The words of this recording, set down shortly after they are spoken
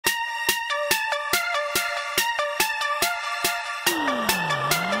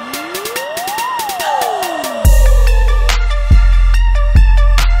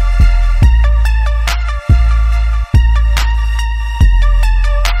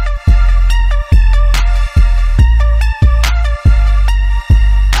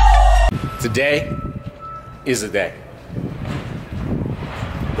is the day.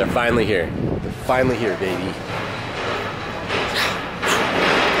 They're finally here. They're finally here, baby.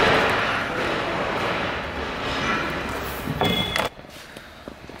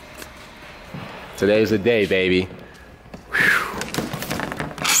 Today's the day, baby.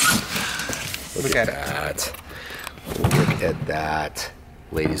 Look at that. Look at that,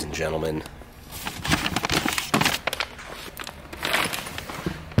 ladies and gentlemen.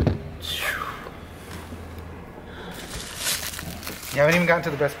 You haven't even gotten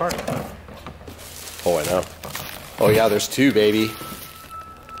to the best part. Oh, I know. Oh yeah, there's two, baby.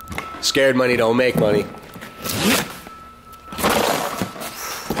 Scared money don't make money.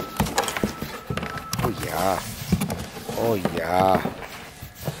 Oh yeah. Oh yeah.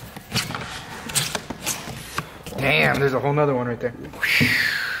 Damn, there's a whole nother one right there.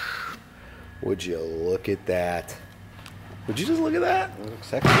 Would you look at that? Would you just look at that? It looks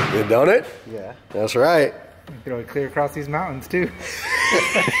sexy. You done it? Yeah. That's right. You could always clear across these mountains too.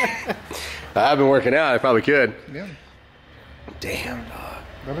 I've been working out, I probably could. Yeah. Damn, dog.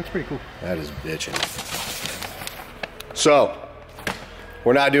 That looks pretty cool. That is bitching. So,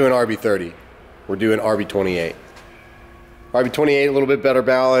 we're not doing RB30. We're doing RB28. RB28, a little bit better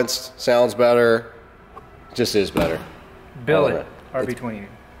balanced, sounds better, just is better. Billet RB28.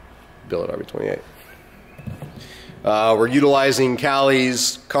 Billet RB28. We're utilizing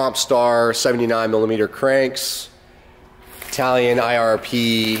Cali's Comp Star 79mm cranks, Italian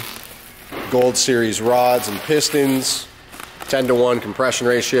IRP Gold Series rods and pistons, 10-to-1 compression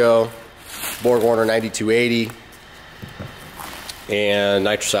ratio, Borg Warner 9280, and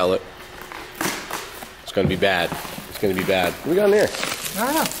nitrous outlet. It's going to be bad. It's going to be bad. What we got in there?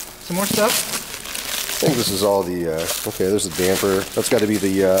 Ah, some more stuff. I think this is all the, okay, there's the damper. That's got to be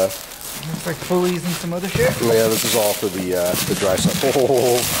the, Looks like pulleys and some other shit. yeah, this is all for the dry stuff.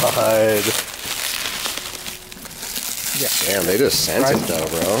 Oh, God. Yeah. Damn, they just sent it though,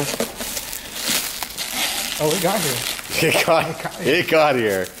 bro. Oh, it got here. It got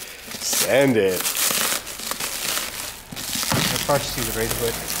here. Send it. It's hard to see the razor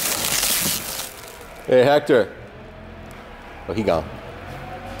blade. Hey, Hector. Oh, he gone.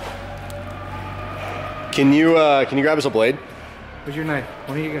 Can you grab us a blade? Where's your knife?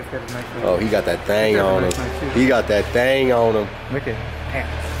 One of you guys got a knife. Oh, he got that thing on him. He got that thing on him. Look at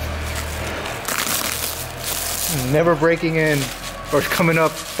pants. Never breaking in or coming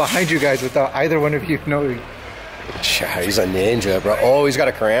up behind you guys without either one of you knowing. He's a ninja, bro. Oh, he's got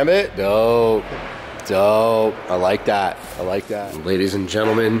a karambit? Dope. Dope. I like that. I like that. Ladies and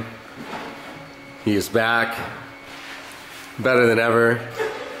gentlemen, he is back. Better than ever.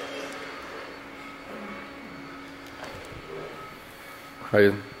 How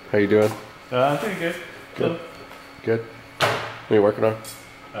you doing? Pretty good. Good. Good. What are you working on?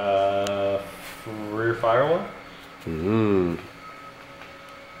 Rear firewall. Mm.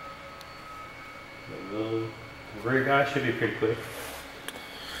 The rear guy should be pretty quick.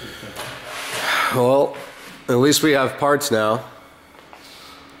 Well, at least we have parts now.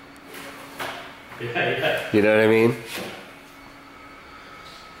 Yeah. You know what I mean?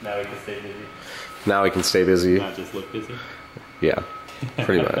 Now we can stay busy. Now we can stay busy. Not just look busy. Yeah,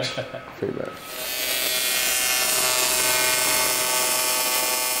 pretty much. Pretty much.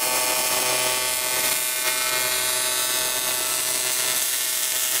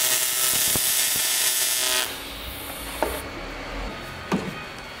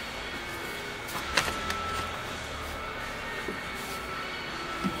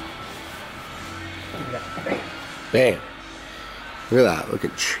 Bam. Look at that. Look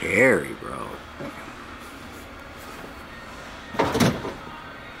at cherry, bro.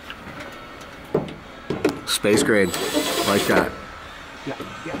 Space grade. Like that. Yeah,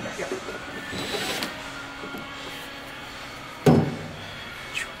 yeah, yeah.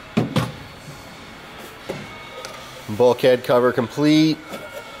 Bulkhead cover complete.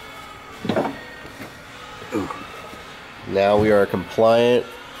 Ooh. Now we are compliant.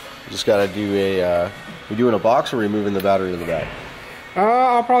 Just got to do a, we doing a box or are we moving the battery to the back?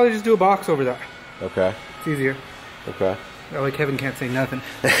 I'll probably just do a box over that. Okay. It's easier. Okay. That way Kevin can't say nothing.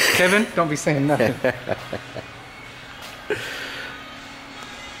 Kevin, don't be saying nothing.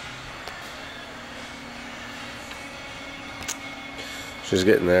 She's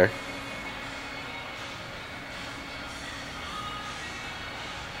getting there.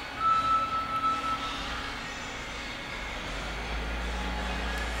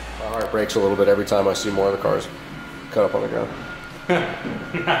 My heart breaks a little bit every time I see more of the cars cut up on the ground.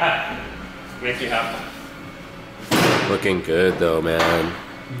 Makes you happy. Looking good though, man.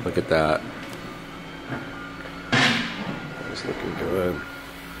 Look at that. It's looking good.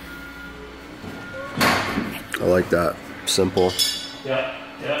 I like that. Simple. Yeah,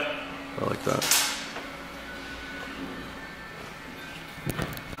 yeah. I like that.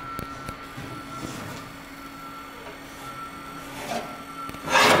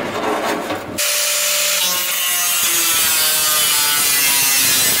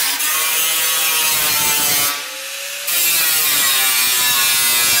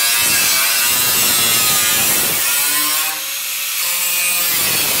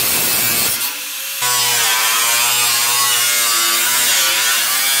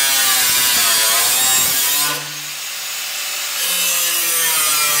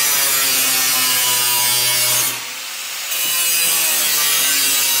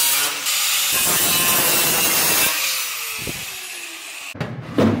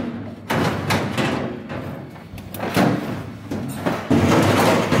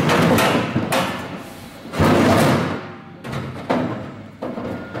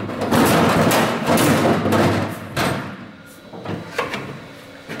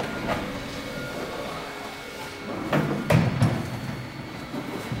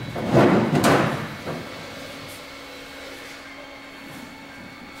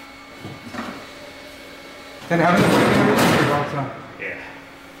 Then how does it work and everything? Or it's not? Yeah.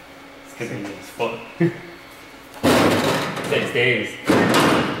 It's gonna be fun. Six days.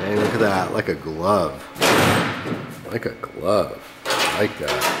 Hey, look at that. Like a glove. Like a glove. I like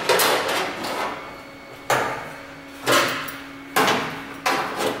that.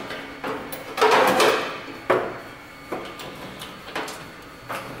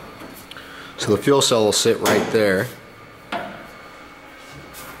 So the fuel cell will sit right there.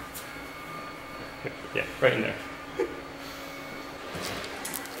 Yeah, right in there.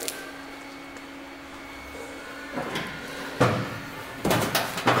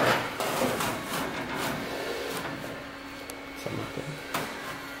 Something like that.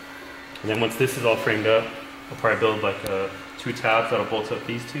 And then once this is all framed up, I'll probably build like 2 tabs that'll bolt up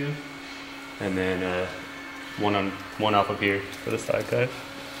these two, and then one off of here for the side cut.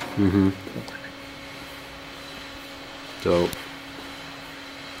 Mm-hmm. Dope.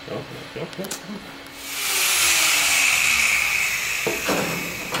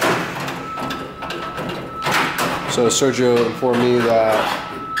 So Sergio informed me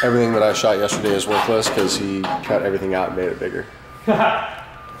that everything that I shot yesterday is worthless because he cut everything out and made it bigger.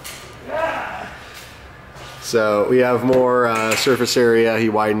 So we have more surface area. He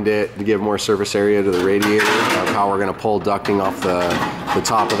widened it to give more surface area to the radiator of how we're going to pull ducting off the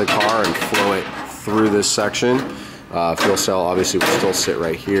top of the car and flow it through this section. Fuel cell obviously will still sit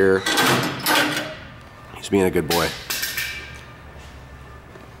right here. He's being a good boy.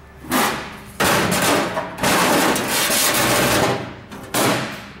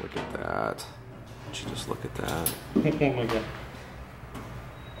 Look at that. Would you just look at that? Oh my god.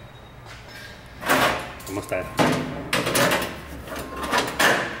 Almost died.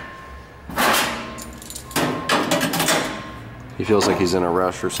 He feels like he's in a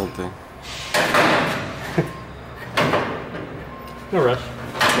rush or something. No rush.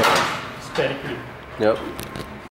 Steady. Yep.